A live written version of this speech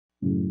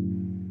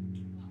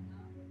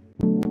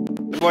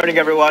Good morning,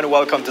 everyone.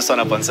 Welcome to Sun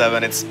Up on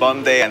 7. It's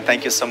Monday, and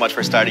thank you so much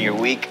for starting your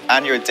week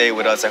and your day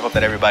with us. I hope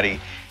that everybody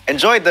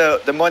enjoyed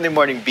the Monday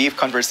morning beef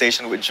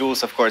conversation with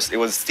Jules. Of course, it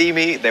was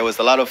steamy. There was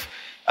a lot of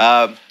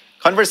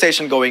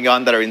conversation going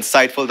on that are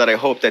insightful that I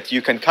hope that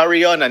you can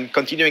carry on and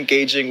continue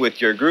engaging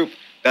with your group.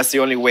 That's the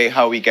only way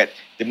how we get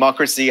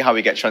democracy, how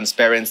we get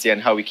transparency,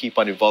 and how we keep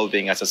on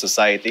evolving as a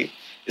society.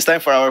 It's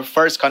time for our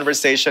first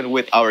conversation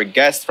with our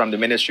guest from the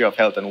Ministry of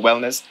Health and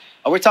Wellness.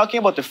 We're talking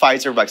about the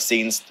Pfizer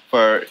vaccines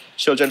for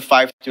children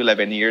 5 to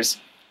 11 years.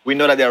 We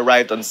know that they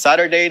arrived on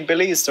Saturday in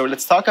Belize, so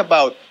let's talk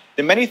about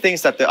the many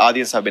things that the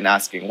audience have been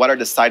asking. What are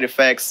the side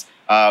effects?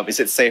 Is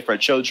it safe for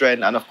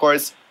children? And of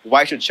course,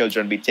 why should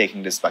children be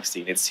taking this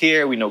vaccine? It's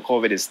here. We know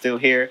COVID is still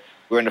here.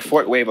 We're in the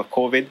fourth wave of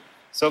COVID.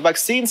 So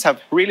vaccines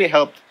have really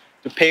helped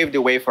to pave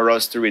the way for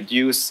us to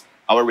reduce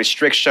our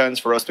restrictions,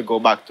 for us to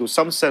go back to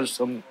some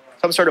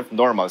sort of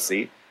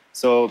normalcy.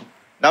 So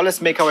now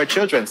let's make our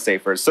children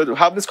safer. So to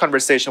have this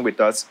conversation with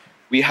us,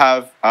 we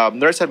have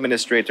Nurse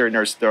Administrator,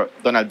 Nurse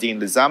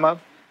Donaldine Lizama,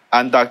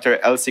 and Dr.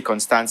 Elsie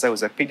Constanza,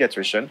 who's a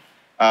pediatrician.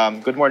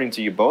 Good morning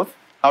to you both.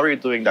 How are you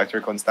doing,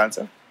 Dr.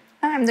 Constanza?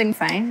 I'm doing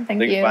fine,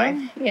 thank you. Doing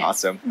fine? Yes.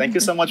 Awesome. Thank you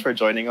so much for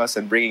joining us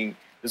and bringing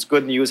this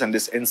good news and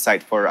this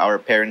insight for our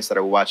parents that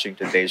are watching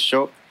today's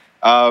show.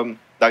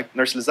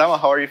 Nurse Lizama,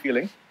 how are you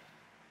feeling?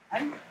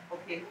 I'm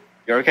okay.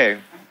 You're okay?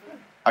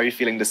 How are you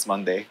feeling this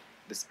Monday,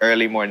 this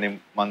early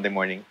morning, Monday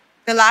morning?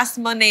 The last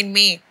Monday in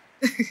May.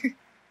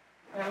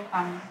 Well,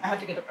 I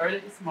had to get up early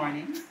this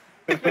morning.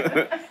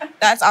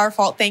 That's our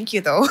fault. Thank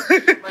you, though.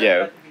 But Yeah.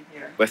 glad to be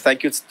here. But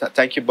thank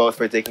you both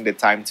for taking the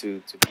time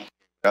to be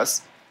with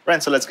us.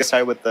 Right, so let's get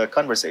started with the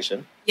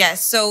conversation.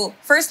 Yes. So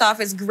first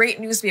off, it's great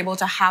news to be able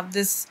to have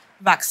this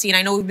vaccine.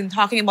 I know we've been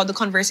talking about the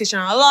conversation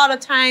a lot of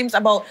times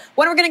about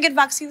when we're going to get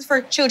vaccines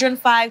for children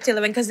 5 to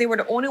 11 because they were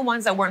the only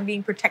ones that weren't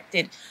being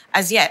protected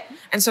as yet.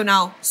 And so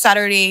now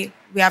Saturday,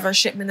 we have our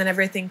shipment and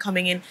everything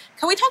coming in.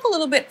 Can we talk a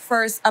little bit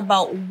first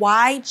about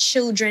why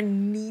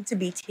children need to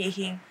be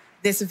taking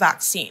this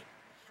vaccine?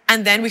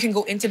 And then we can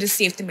go into the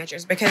safety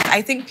measures because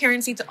I think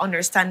parents need to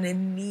understand the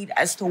need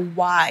as to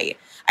why.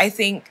 I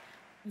think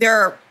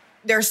their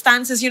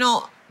stances,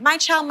 my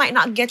child might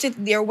not get it.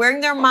 They're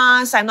wearing their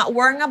mask. I'm not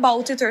worrying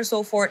about it or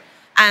so forth.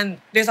 And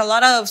there's a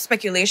lot of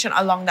speculation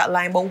along that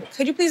line. But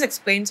could you please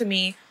explain to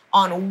me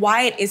on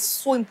why it is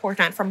so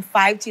important from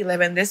 5 to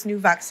 11, this new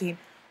vaccine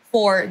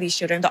for these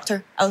children?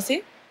 Dr.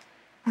 Elsie?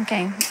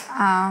 Okay.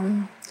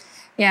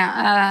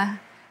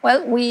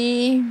 Well,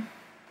 we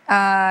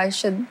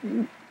should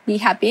be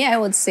happy, I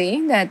would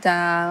say, that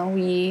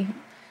we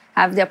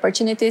have the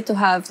opportunity to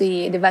have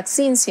the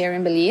vaccines here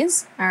in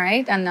Belize, all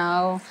right? And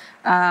now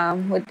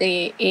with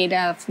the aid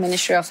of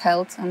Ministry of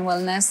Health and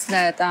Wellness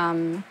that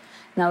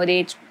now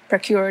they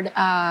procured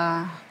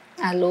a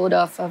load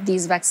of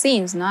these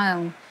vaccines.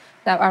 Now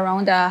that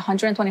around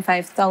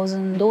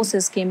 125,000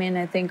 doses came in,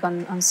 I think,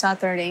 on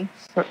Saturday.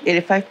 For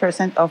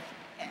 85% of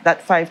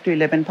that 5 to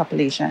 11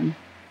 population.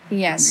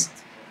 Yes.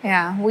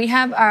 Yeah, we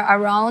have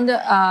around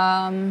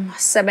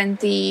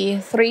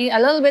 73, a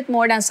little bit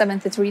more than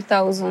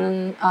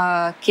 73,000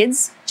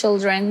 kids,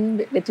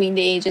 children between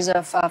the ages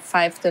of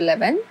 5 to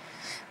 11,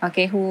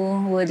 okay,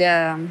 who would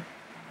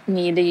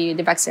need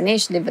the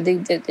vaccination,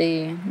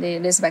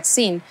 this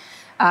vaccine,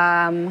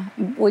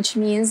 which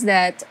means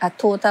that a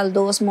total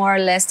dose, more or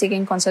less,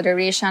 taking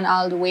consideration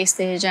all the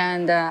wastage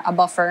and a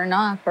buffer,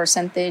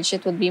 percentage,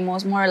 it would be more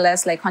or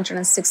less like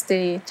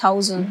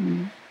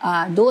 160,000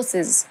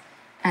 doses.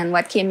 And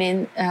what came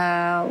in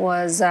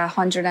was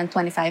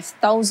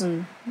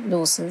 125,000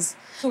 doses.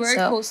 So we're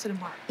close to the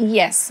mark.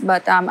 Yes,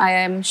 but I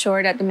am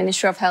sure that the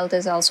Ministry of Health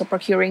is also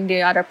procuring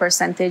the other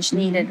percentage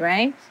needed,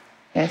 right?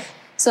 Yes.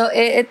 So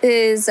it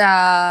is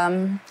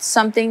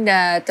something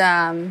that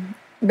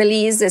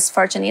Belize is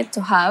fortunate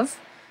to have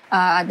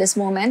at this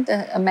moment.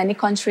 Many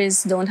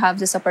countries don't have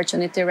this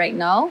opportunity right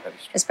now,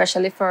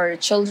 especially for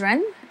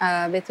children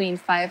between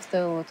 5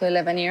 to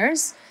 11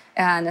 years.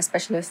 And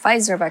especially with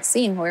Pfizer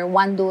vaccine, where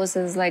one dose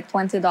is like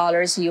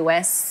 $20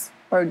 US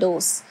per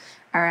dose.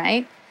 All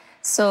right.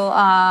 So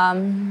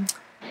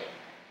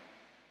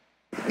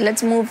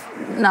let's move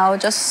now,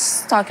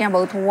 just talking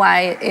about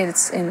why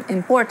it's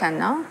important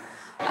now.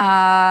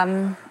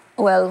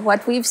 Well,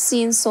 what we've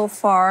seen so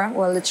far,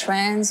 the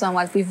trends and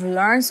what we've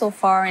learned so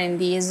far in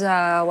these,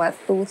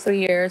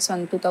 2-3 years,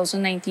 from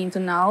 2019 to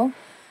now,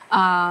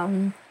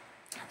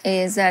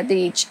 is that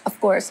of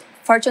course,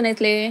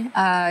 fortunately,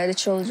 the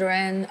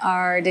children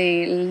are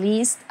the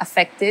least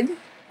affected,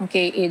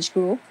 okay, age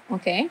group,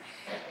 okay,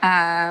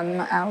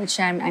 which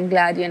I'm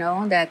glad,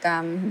 that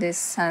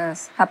this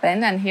has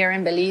happened. And here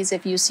in Belize,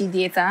 if you see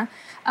data,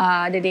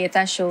 the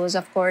data shows,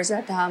 of course,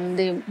 that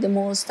the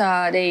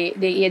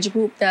age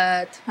group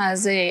that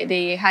has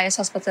the highest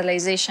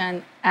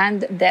hospitalization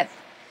and death,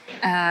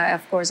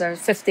 of course, are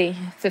 50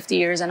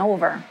 years and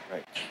over.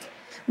 Right.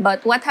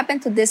 But what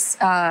happened to this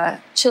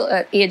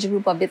age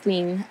group of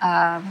between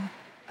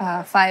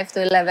 5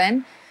 to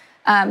 11?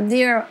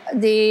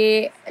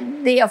 They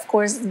of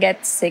course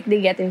get sick,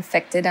 they get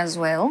infected as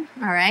well,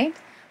 all right?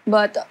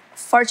 but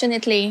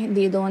fortunately,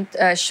 they don't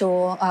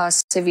show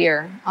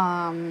severe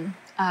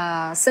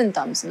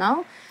symptoms,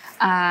 no?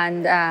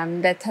 And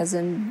that has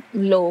been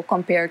low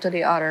compared to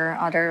the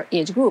other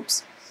age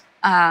groups.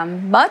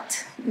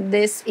 But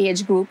this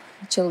age group,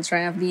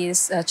 children of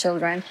these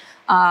children,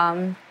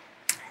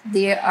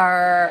 they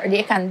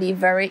can be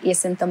very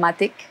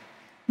asymptomatic,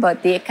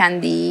 but they can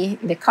be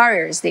the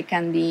carriers. They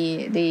can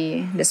be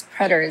the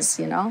spreaders,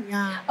 you know,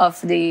 Yeah.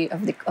 of the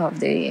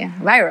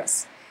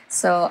virus.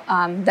 So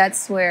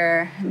that's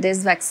where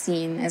this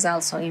vaccine is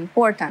also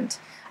important.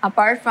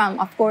 Apart from,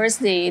 of course,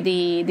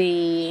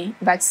 the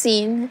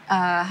vaccine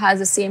has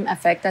the same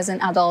effect as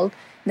an adult,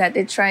 that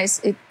it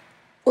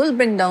will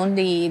bring down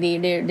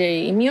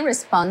the immune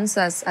response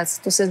as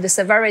to the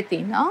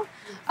severity, no,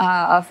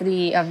 of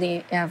the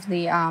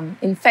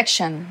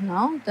infection,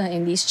 no,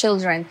 in these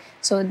children.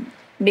 So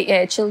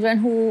children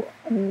who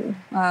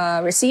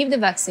receive the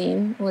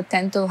vaccine would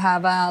tend to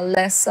have a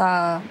less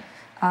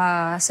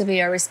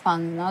severe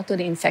response, no, to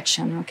the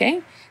infection.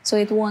 Okay, so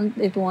it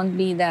won't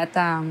be that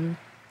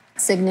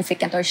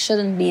significant, or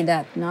shouldn't be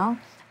that, no,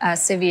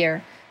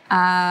 severe.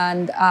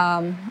 And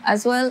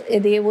as well,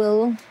 they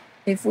will,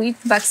 if we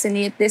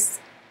vaccinate this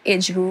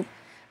age group,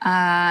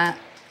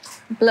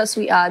 plus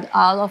we add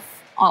all of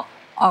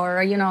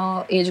our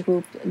age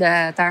group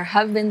that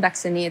have been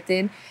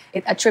vaccinated,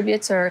 it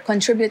attributes or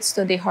contributes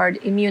to the herd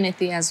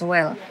immunity as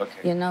well.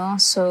 Okay.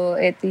 So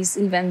it is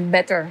even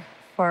better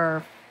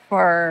for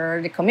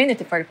the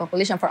community, for the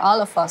population, for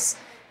all of us.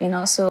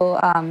 So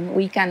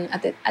we can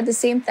at the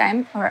same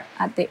time, or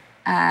at the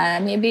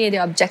maybe the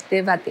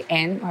objective at the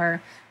end,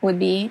 or would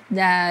be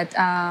that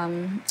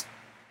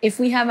if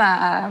we have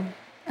a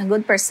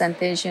good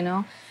percentage,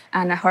 and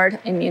a herd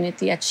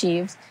immunity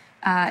achieved,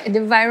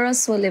 the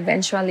virus will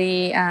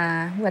eventually,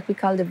 what we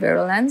call the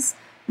virulence,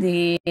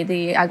 the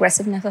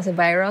aggressiveness of the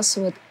virus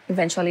would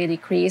eventually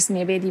decrease.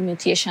 Maybe the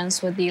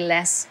mutations would be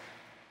less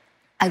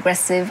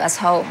aggressive as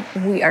how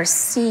we are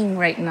seeing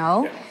right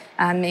now.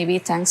 And maybe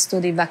thanks to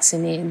the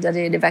vaccination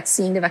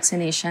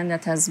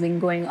that has been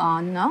going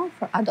on now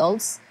for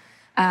adults.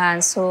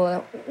 And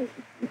so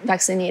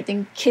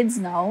vaccinating kids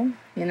now,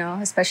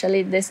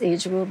 especially this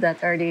age group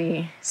that are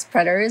the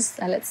spreaders,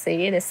 let's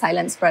say, the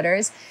silent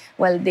spreaders,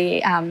 well,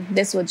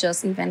 this would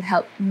just even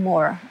help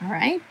more, all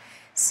right?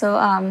 So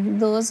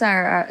those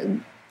are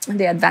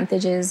the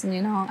advantages,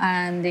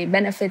 and the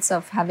benefits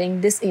of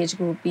having this age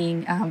group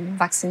being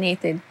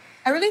vaccinated.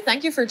 I really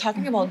thank you for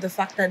talking about the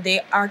fact that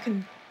they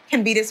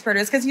can be the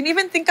spreaders, because you didn't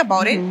even think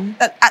about it,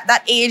 that at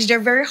that age they're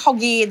very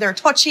huggy, they're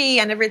touchy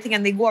and everything,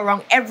 and they go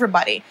around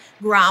everybody.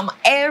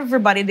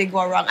 Everybody they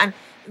go around, and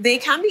they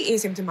can be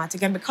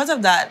asymptomatic, and because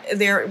of that,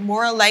 they're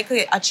more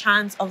likely a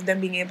chance of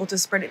them being able to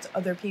spread it to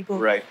other people,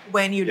 Right.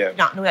 when you do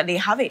not know that they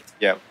have it.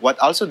 Yeah. What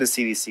also the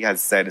CDC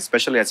has said,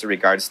 especially as it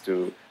regards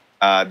to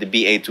the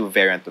BA2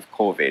 variant of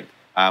COVID,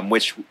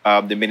 which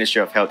the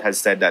Ministry of Health has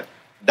said that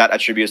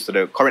attributes to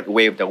the current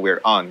wave that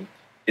we're on,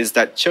 is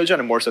that children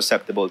are more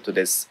susceptible to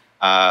this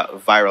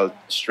viral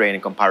strain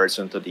in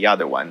comparison to the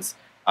other ones.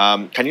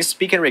 Can you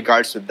speak in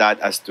regards to that,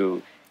 as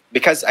to,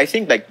 because I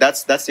think like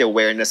that's the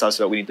awareness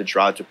also that we need to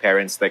draw to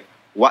parents, like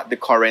what the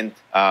current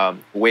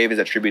wave is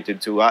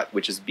attributed to,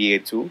 which is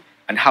BA2,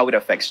 and how it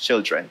affects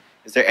children.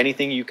 Is there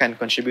anything you can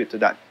contribute to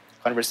that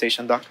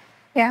conversation, Doc?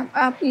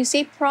 Yeah, you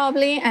see,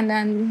 probably, and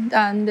then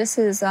this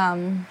is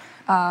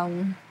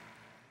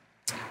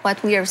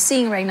what we are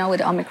seeing right now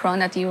with Omicron,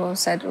 that you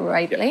said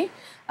rightly.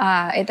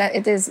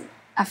 It is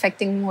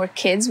affecting more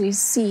kids. We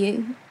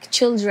see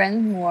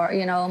children more,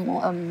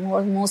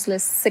 mostly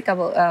sick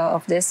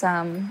of this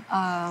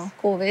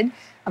COVID,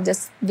 of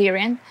this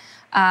variant.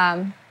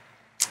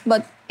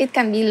 But it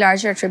can be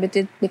largely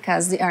attributed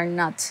because they are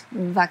not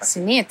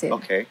vaccinated.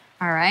 Okay.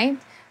 All right.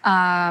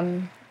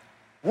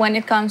 When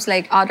it comes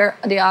like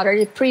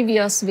the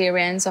previous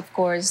variants, of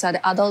course, the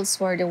adults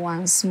were the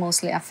ones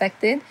mostly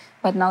affected.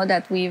 But now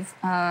that we've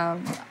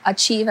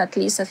achieved, at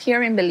least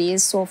here in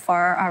Belize, so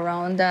far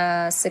around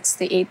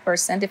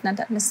 68%, if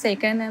not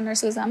mistaken,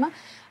 Nurse Lizama,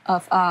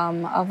 of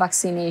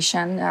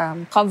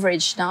vaccination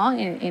coverage now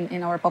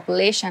in our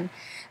population.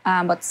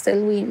 But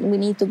still, we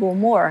need to go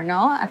more,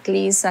 no? At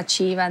least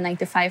achieve a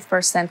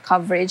 95%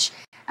 coverage.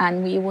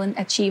 And we won't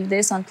achieve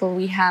this until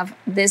we have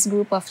this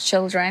group of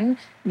children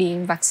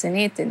being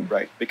vaccinated.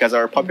 Right, because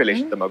our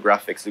population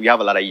demographics, we have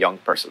a lot of young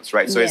persons,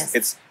 right? So Yes.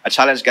 it's a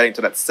challenge getting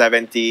to that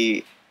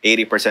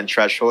 70-80%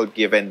 threshold,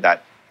 given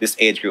that this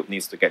age group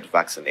needs to get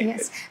vaccinated.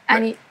 Yes,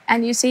 Right.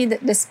 and you see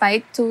that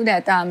despite too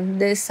that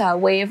this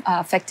wave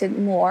affected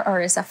more, or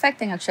is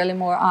affecting actually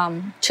more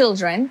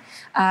children,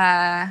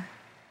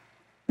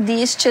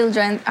 these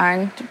children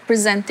aren't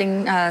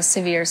presenting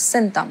severe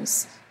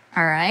symptoms.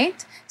 All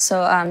right,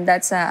 so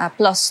that's a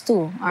plus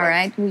two. All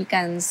right, we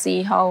can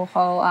see how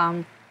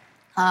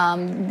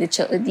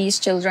these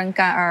children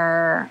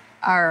are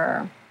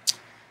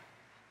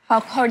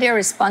how they're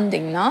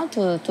responding, no,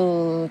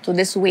 to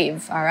this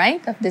wave, all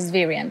right, of this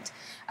variant.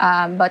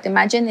 But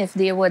imagine if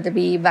they would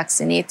be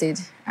vaccinated,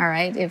 all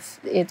right, if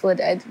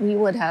we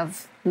would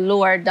have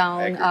lower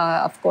down, agree.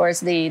 of course,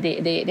 the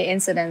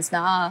incidence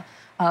now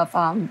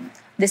of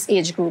this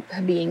age group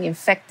being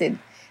infected.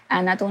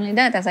 And not only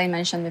that, as I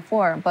mentioned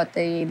before, but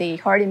the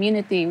herd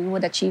immunity, we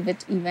would achieve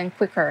it even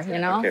quicker, you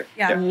know? Okay.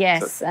 Yeah.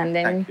 Yes, So, and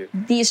then thank you.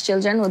 these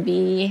children would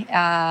be,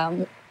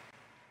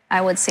 I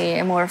would say,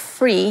 more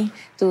free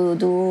to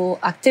do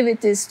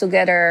activities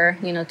together,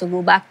 you know, to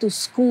go back to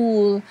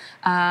school,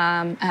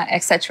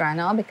 etc.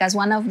 No, because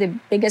one of the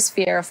biggest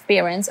fear of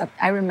parents,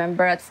 I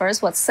remember at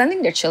first, was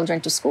sending their children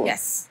to school.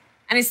 Yes.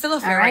 And it's still a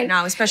fear All right right.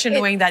 now, especially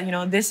knowing that, you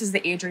know, this is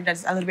the age group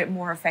that's a little bit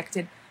more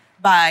affected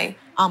by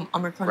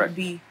Omicron Right.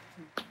 B.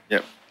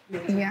 Yep.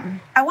 Yeah.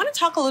 I want to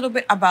talk a little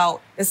bit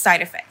about the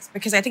side effects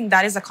because I think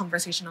that is a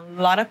conversation a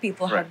lot of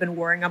people Right. have been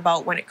worrying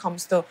about when it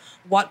comes to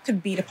what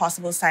could be the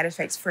possible side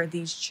effects for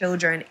these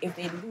children if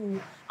they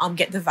do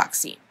get the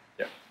vaccine.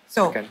 Yeah.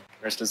 So, Okay.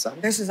 Nurse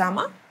Lizama? there's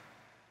Zama.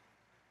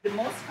 The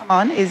most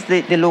common is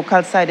the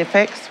local side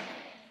effects,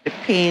 the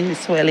pain, the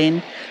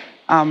swelling,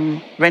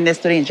 when there's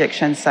to the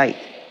injection site.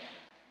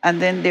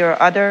 And then there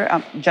are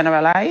other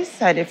generalized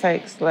side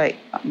effects like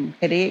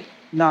headache,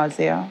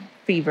 nausea,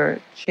 fever,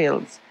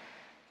 chills.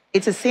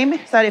 It's the same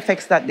side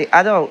effects that the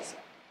adults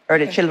or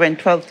the children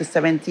 12 to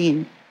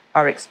 17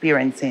 are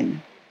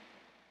experiencing.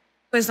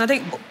 So it's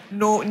nothing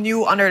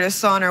new under the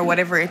sun or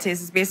whatever it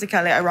is. It's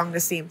basically around the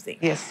same thing.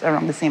 Yes,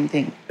 around the same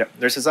thing. Yeah.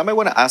 Nurse Lizama, I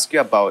want to ask you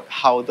about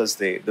how does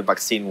the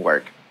vaccine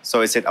work?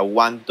 So is it a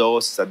one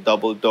dose, a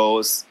double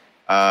dose?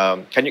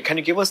 Can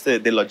you give us the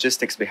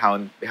logistics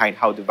behind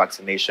how the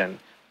vaccination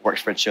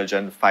works for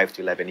children 5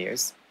 to 11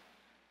 years?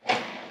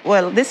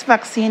 Well, this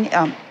vaccine,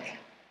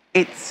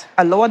 it's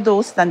a lower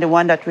dose than the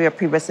one that we are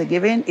previously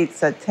given.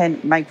 It's a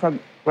 10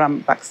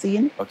 microgram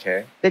vaccine.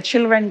 Okay. The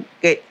children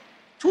get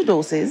 2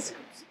 doses,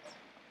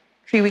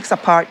 3 weeks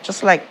apart,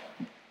 just like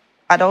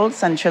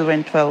adults and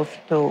children 12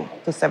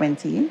 to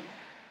 17.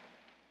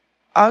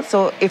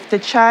 Also, if the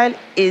child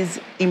is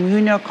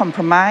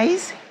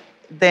immunocompromised,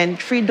 then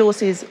 3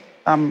 doses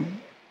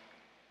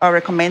are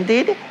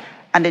recommended,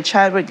 and the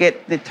child will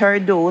get the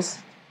 3rd dose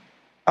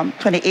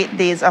 28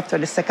 days after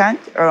the 2nd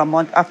or a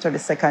month after the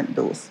 2nd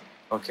dose.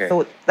 Okay.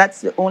 So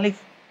that's the only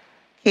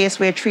case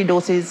where 3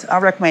 doses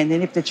are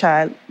recommended if the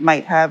child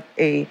might have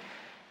a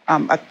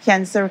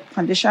cancer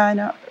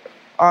condition,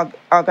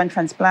 organ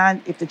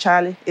transplant. If the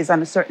child is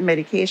on a certain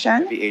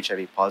medication, Be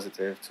HIV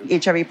positive too.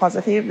 HIV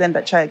positive, then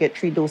that child get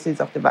 3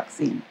 doses of the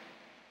vaccine.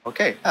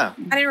 Okay. Ah.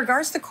 And in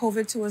regards to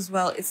COVID too as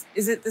well,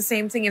 is it the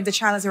same thing if the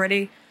child has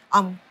already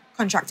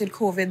contracted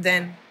COVID,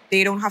 then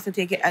they don't have to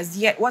take it as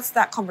yet? What's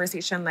that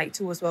conversation like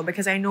too as well?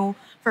 Because I know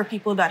for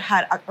people that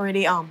had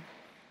already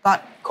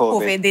got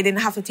COVID, they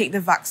didn't have to take the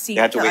vaccine.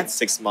 They had to till wait at-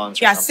 6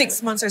 months. Or Yeah, something.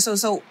 6 months or so.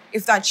 So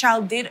if that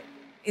child did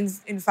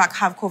in fact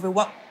have COVID,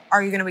 what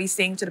are you going to be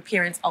saying to the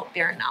parents out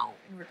there now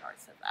in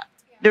regards to that?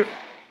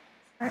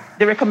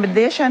 The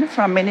recommendation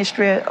from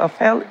Ministry of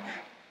Health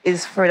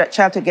is for that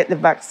child to get the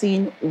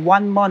vaccine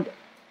 1 month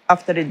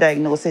after the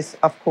diagnosis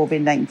of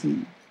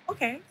COVID-19.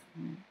 Okay.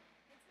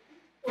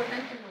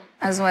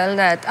 As well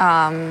that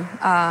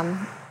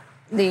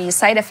the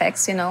side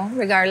effects, you know,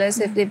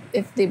 regardless if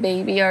the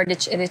baby or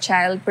the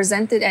child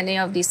presented any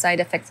of these side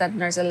effects that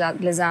Nurse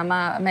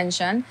Lizama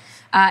mentioned,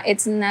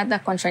 it's not a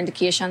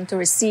contraindication to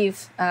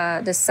receive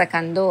the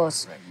 2nd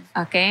dose.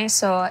 Okay,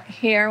 so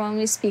here when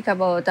we speak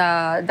about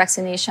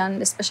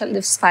vaccination, especially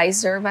this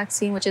Pfizer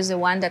vaccine, which is the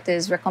one that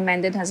is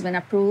recommended, has been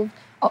approved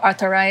or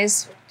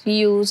authorized to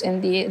use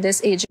in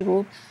this age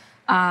group,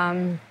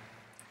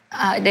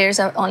 there's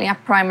only a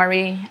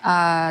primary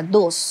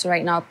dose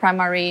right now,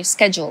 primary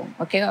schedule,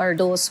 okay, or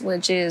dose,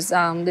 which is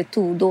the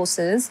 2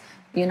 doses,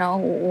 you know,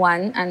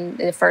 one and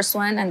the first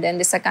one, and then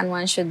the second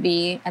one should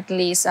be at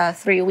least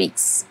 3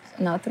 weeks,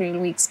 3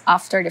 weeks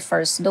after the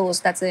first dose.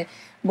 That's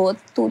both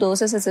 2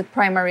 doses is a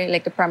primary,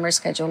 like the primary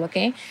schedule,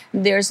 okay?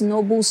 There's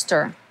no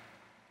booster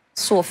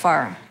so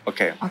far,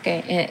 Okay.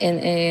 okay,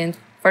 in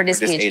for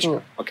this age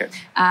group. Okay.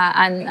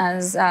 And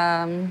as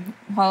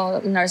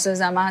how Nurse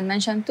Zama had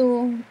mentioned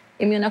too,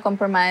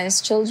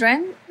 immunocompromised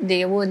children,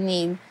 they would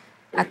need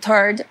a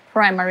 3rd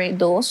primary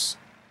dose,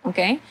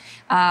 okay?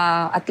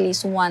 At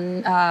least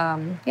 1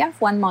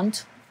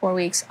 month, 4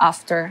 weeks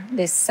after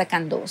this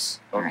 2nd dose.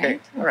 Okay.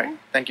 All right.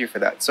 Thank you for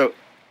that. So,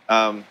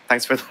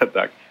 thanks for that,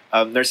 Doc.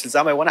 Nurse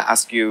Lizama, I want to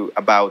ask you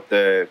about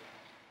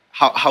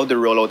how the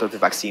rollout of the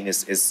vaccine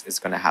is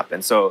going to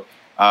happen. So,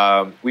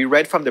 we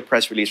read from the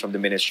press release from the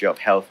Ministry of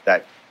Health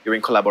that you're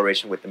in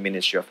collaboration with the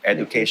Ministry of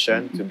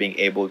Education to being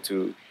able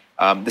to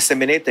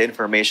disseminate the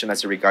information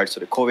as regards to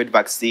the COVID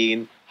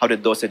vaccine, how the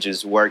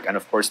dosages work, and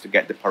of course to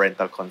get the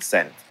parental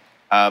consent.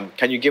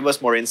 Can you give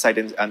us more insight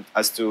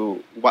as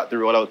to what the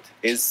rollout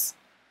is?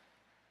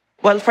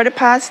 Well, for the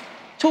past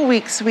 2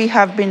 weeks, we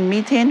have been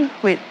meeting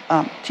with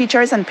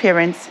teachers and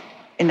parents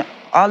in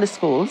all the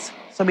schools.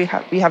 So we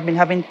have been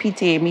having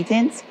PTA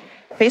meetings,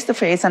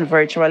 face-to-face and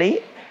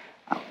virtually.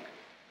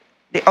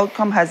 The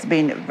outcome has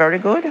been very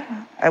good,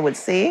 I would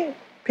say.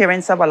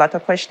 Parents have a lot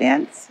of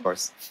questions. Of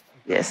course.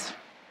 Yes.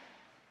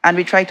 And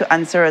we try to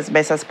answer as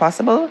best as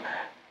possible.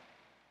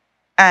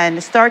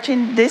 And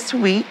starting this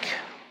week,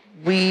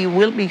 we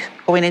will be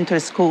going into the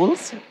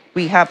schools.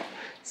 We have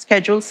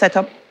schedules set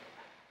up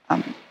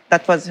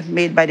that was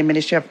made by the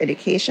Ministry of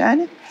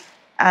Education,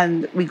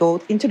 and we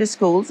go into the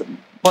schools,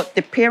 but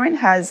the parent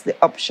has the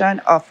option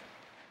of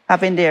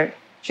having their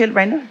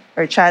children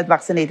or child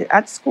vaccinated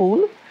at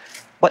school,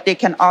 but they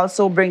can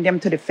also bring them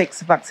to the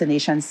fixed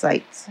vaccination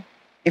sites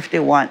if they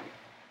want.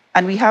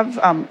 And we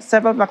have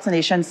several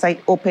vaccination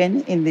sites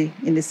open in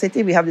the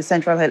city. We have the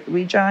Central Health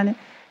Region,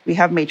 we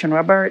have Matron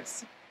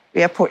Roberts,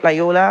 we have Port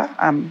Loyola,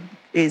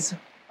 is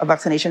a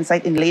vaccination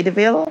site in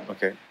Ladyville.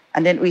 Okay.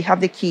 And then we have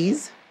the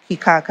Keys,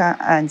 Kikaka,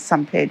 and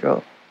San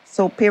Pedro.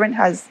 So parent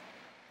has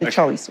the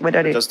choice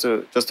whether they... Just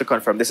to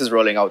confirm, this is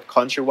rolling out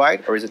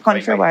countrywide or is it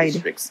going by Countrywide.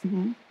 districts?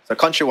 So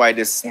countrywide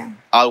is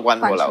all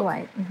one rollout.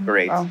 Countrywide.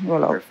 Great.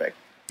 Rollout. Perfect.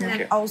 And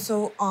Okay.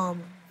 also,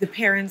 the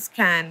parents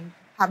can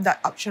have that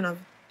option of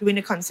doing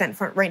the consent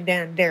form right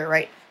then and there,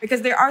 right?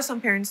 Because there are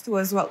some parents too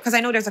as well. Because I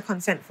know there's a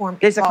consent form.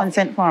 There's a involved.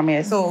 consent form,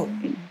 yes. So,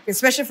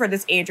 especially for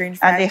this age range,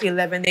 And 5 to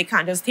 11, they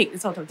can't just take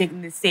this out of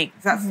taking this stake.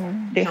 That's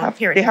They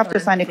have to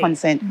sign the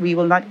consent. We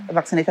will not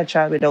vaccinate a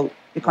child without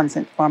the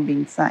consent form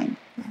being signed.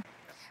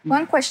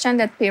 One question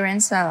that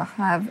parents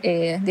have,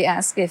 they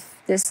ask if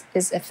this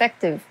is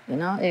effective,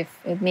 if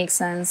it makes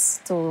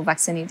sense to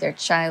vaccinate their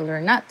child or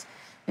not.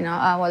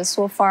 Well,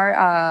 so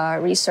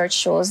far, research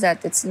shows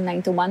that it's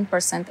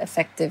 91%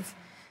 effective,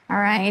 all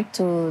right,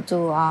 to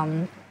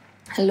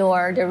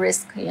lower the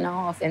risk,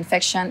 of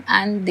infection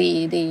and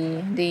the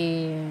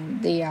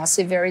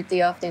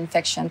severity of the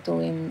infection too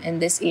in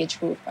this age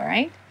group, all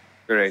right?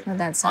 Great. So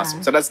that's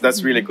awesome. So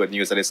that's really good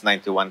news that it's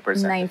 91%.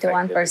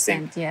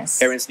 91%, yes.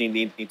 Parents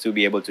need to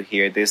be able to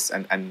hear this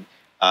and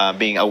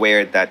being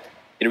aware that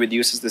it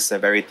reduces the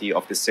severity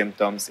of the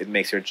symptoms. It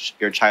makes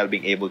your child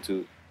being able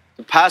to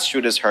pass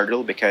through this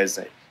hurdle, because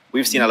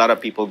we've seen a lot of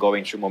people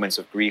going through moments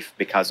of grief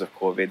because of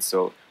COVID.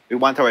 So we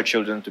want our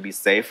children to be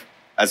safe.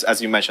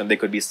 As you mentioned, they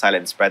could be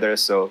silent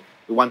spreaders. So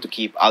we want to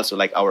keep also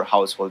like our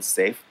households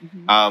safe.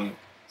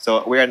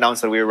 So we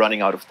announced that we're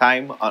running out of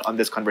time on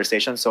this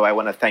conversation. So I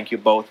want to thank you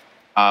both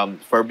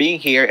for being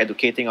here,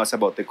 educating us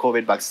about the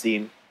COVID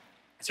vaccine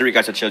as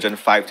regards to children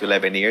 5 to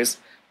 11 years.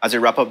 As a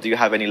wrap up, do you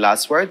have any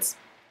last words?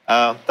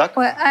 Doc?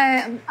 Well,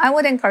 I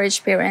would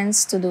encourage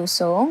parents to do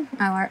so. All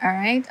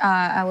right.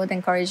 I would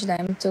encourage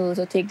them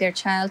to take their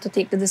child, to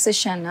take the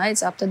decision.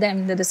 It's up to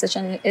them. The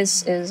decision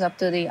is up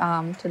to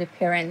the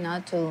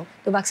parent to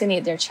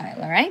vaccinate their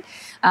child. All right.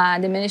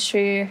 The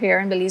ministry here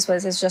in Belize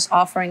is just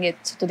offering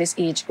it to this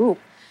age group.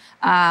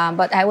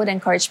 But I would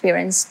encourage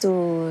parents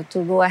to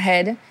go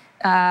ahead.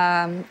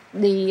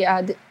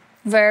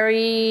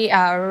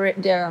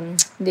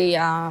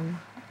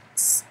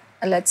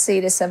 Let's say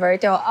the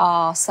severity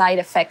of side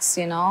effects,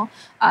 not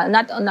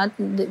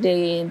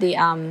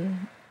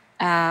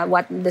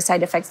what the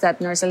side effects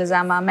that Nurse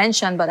Elizama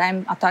mentioned, but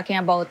I'm talking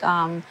about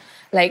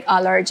like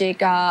allergic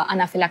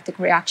anaphylactic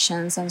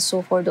reactions and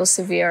so forth. Those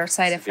severe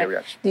side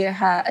effects, they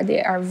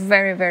are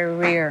very, very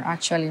rare,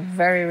 actually,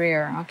 very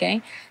rare.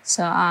 Okay,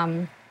 so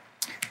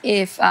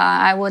if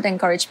I would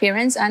encourage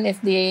parents, and if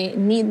they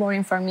need more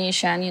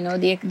information,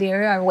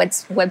 there are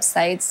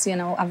websites,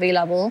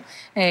 available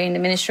in the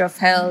Ministry of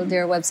Health,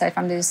 their website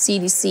from the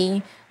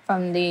CDC,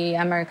 from the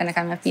American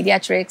Academy of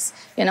Pediatrics,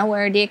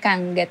 where they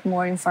can get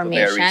more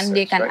information.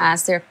 They can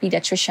ask their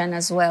pediatrician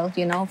as well,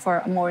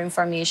 for more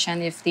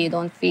information if they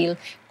don't feel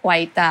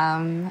quite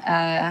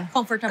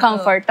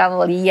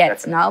comfortable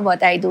yet. No,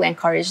 but I do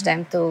encourage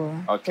them to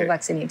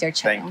vaccinate their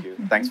child. Thank you.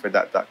 Thanks for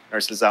that,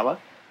 Nurse Lizama.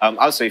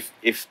 Also,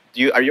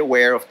 are you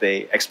aware of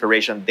the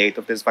expiration date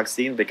of this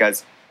vaccine?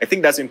 Because I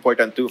think that's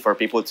important too for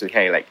people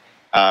to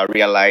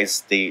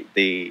realize the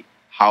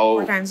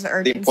importance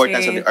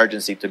of the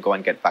urgency to go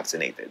and get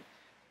vaccinated.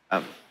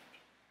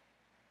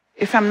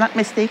 If I'm not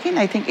mistaken,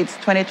 I think it's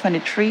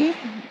 2023.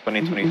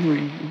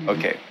 2023.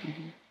 Okay,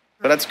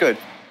 so that's good.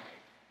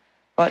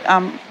 But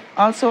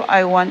also,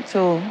 I want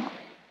to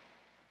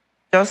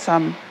just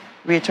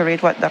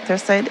reiterate what Doctor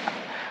said.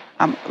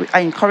 I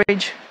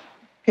encourage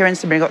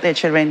parents to bring up their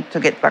children to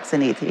get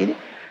vaccinated.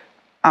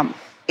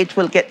 It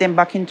will get them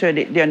back into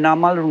their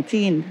normal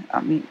routine.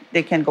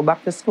 They can go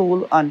back to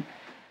school on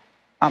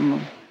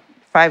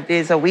 5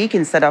 days a week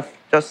instead of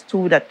just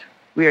 2 that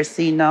we are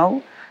seeing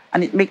now,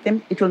 and it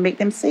will make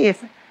them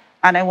safe.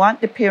 And I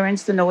want the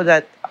parents to know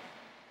that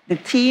the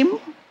team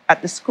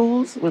at the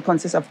schools will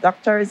consist of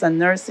doctors and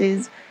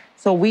nurses.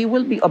 So we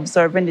will be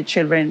observing the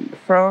children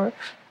for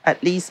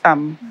at least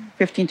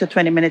 15 to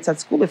 20 minutes at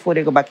school before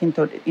they go back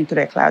into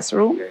their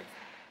classroom. Okay.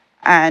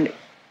 And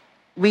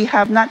we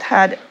have not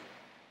had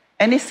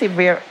any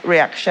severe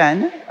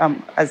reaction,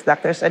 as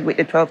Doctor said, with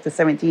the 12 to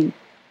 17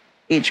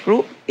 age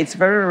group. It's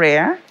very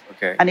rare.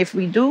 Okay. And if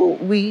we do,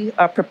 we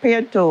are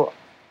prepared to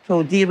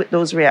deal with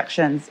those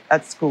reactions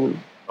at school.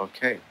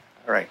 Okay.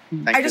 All right.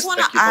 I just want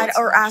to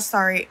ask,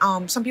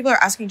 some people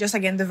are asking just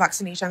again the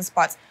vaccination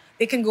spots.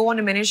 They can go on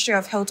the Ministry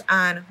of Health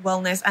and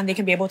Wellness, and they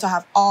can be able to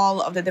have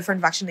all of the different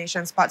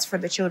vaccination spots for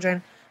the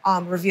children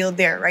revealed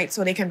there, right?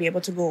 So they can be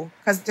able to go.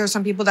 Because there's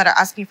some people that are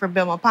asking for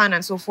Bilmapan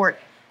and so forth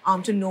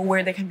to know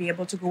where they can be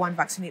able to go and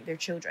vaccinate their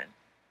children.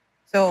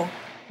 So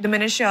the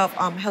Ministry of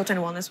Health and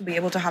Wellness will be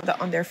able to have that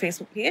on their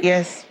Facebook page.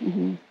 Yes.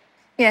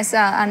 Yes,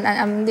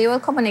 and they will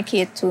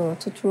communicate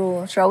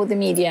throughout the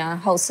media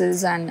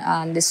houses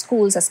and the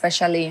schools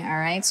especially, all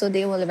right? So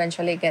they will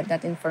eventually get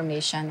that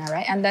information, all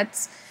right? And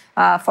that's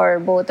for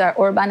both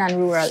urban and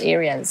rural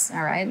areas,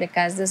 all right?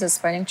 Because this is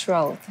spreading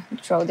throughout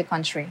the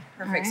country.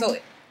 Perfect. all right? So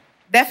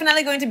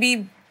definitely going to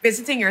be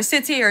visiting your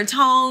city, your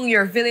town,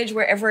 your village,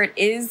 wherever it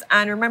is.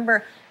 And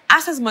remember,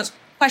 ask as much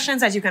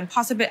questions as you can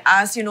possibly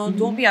ask. You know,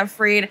 don't be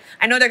afraid.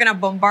 I know they're gonna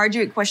bombard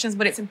you with questions,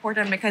 but it's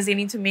important because they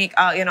need to make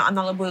a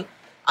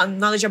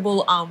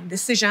knowledgeable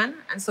decision.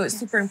 And so it's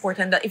super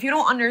important that if you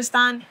don't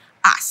understand,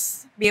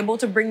 ask. Be able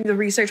to bring the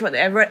research,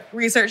 whatever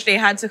research they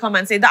had to come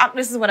and say,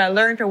 this is what I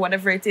learned or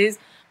whatever it is,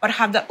 but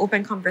have that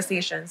open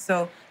conversation.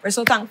 So we're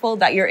so thankful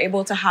that you're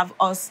able to have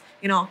us,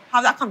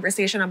 have that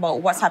conversation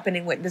about what's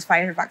happening with this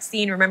Pfizer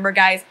vaccine. Remember,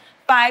 guys,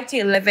 5 to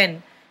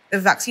 11, the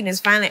vaccine is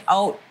finally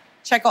out.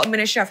 Check out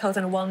Ministry of Health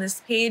and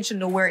Wellness page to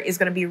know where it's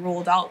going to be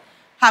rolled out.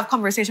 Have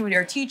conversation with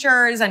your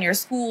teachers and your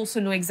schools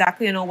to know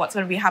exactly, what's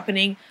going to be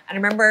happening. And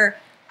remember,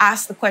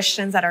 ask the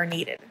questions that are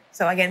needed.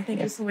 So again,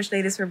 thank you so much,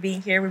 ladies, for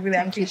being here. We really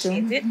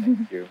appreciate it.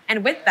 Thank you.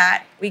 And with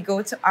that, we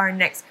go to our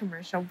next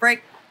commercial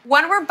break.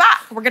 When we're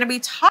back, we're going to be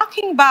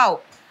talking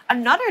about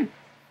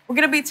we're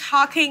going to be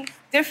talking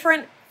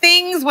different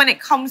things when it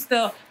comes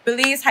to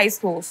Belize High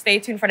School. Stay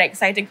tuned for the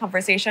exciting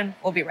conversation.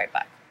 We'll be right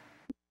back.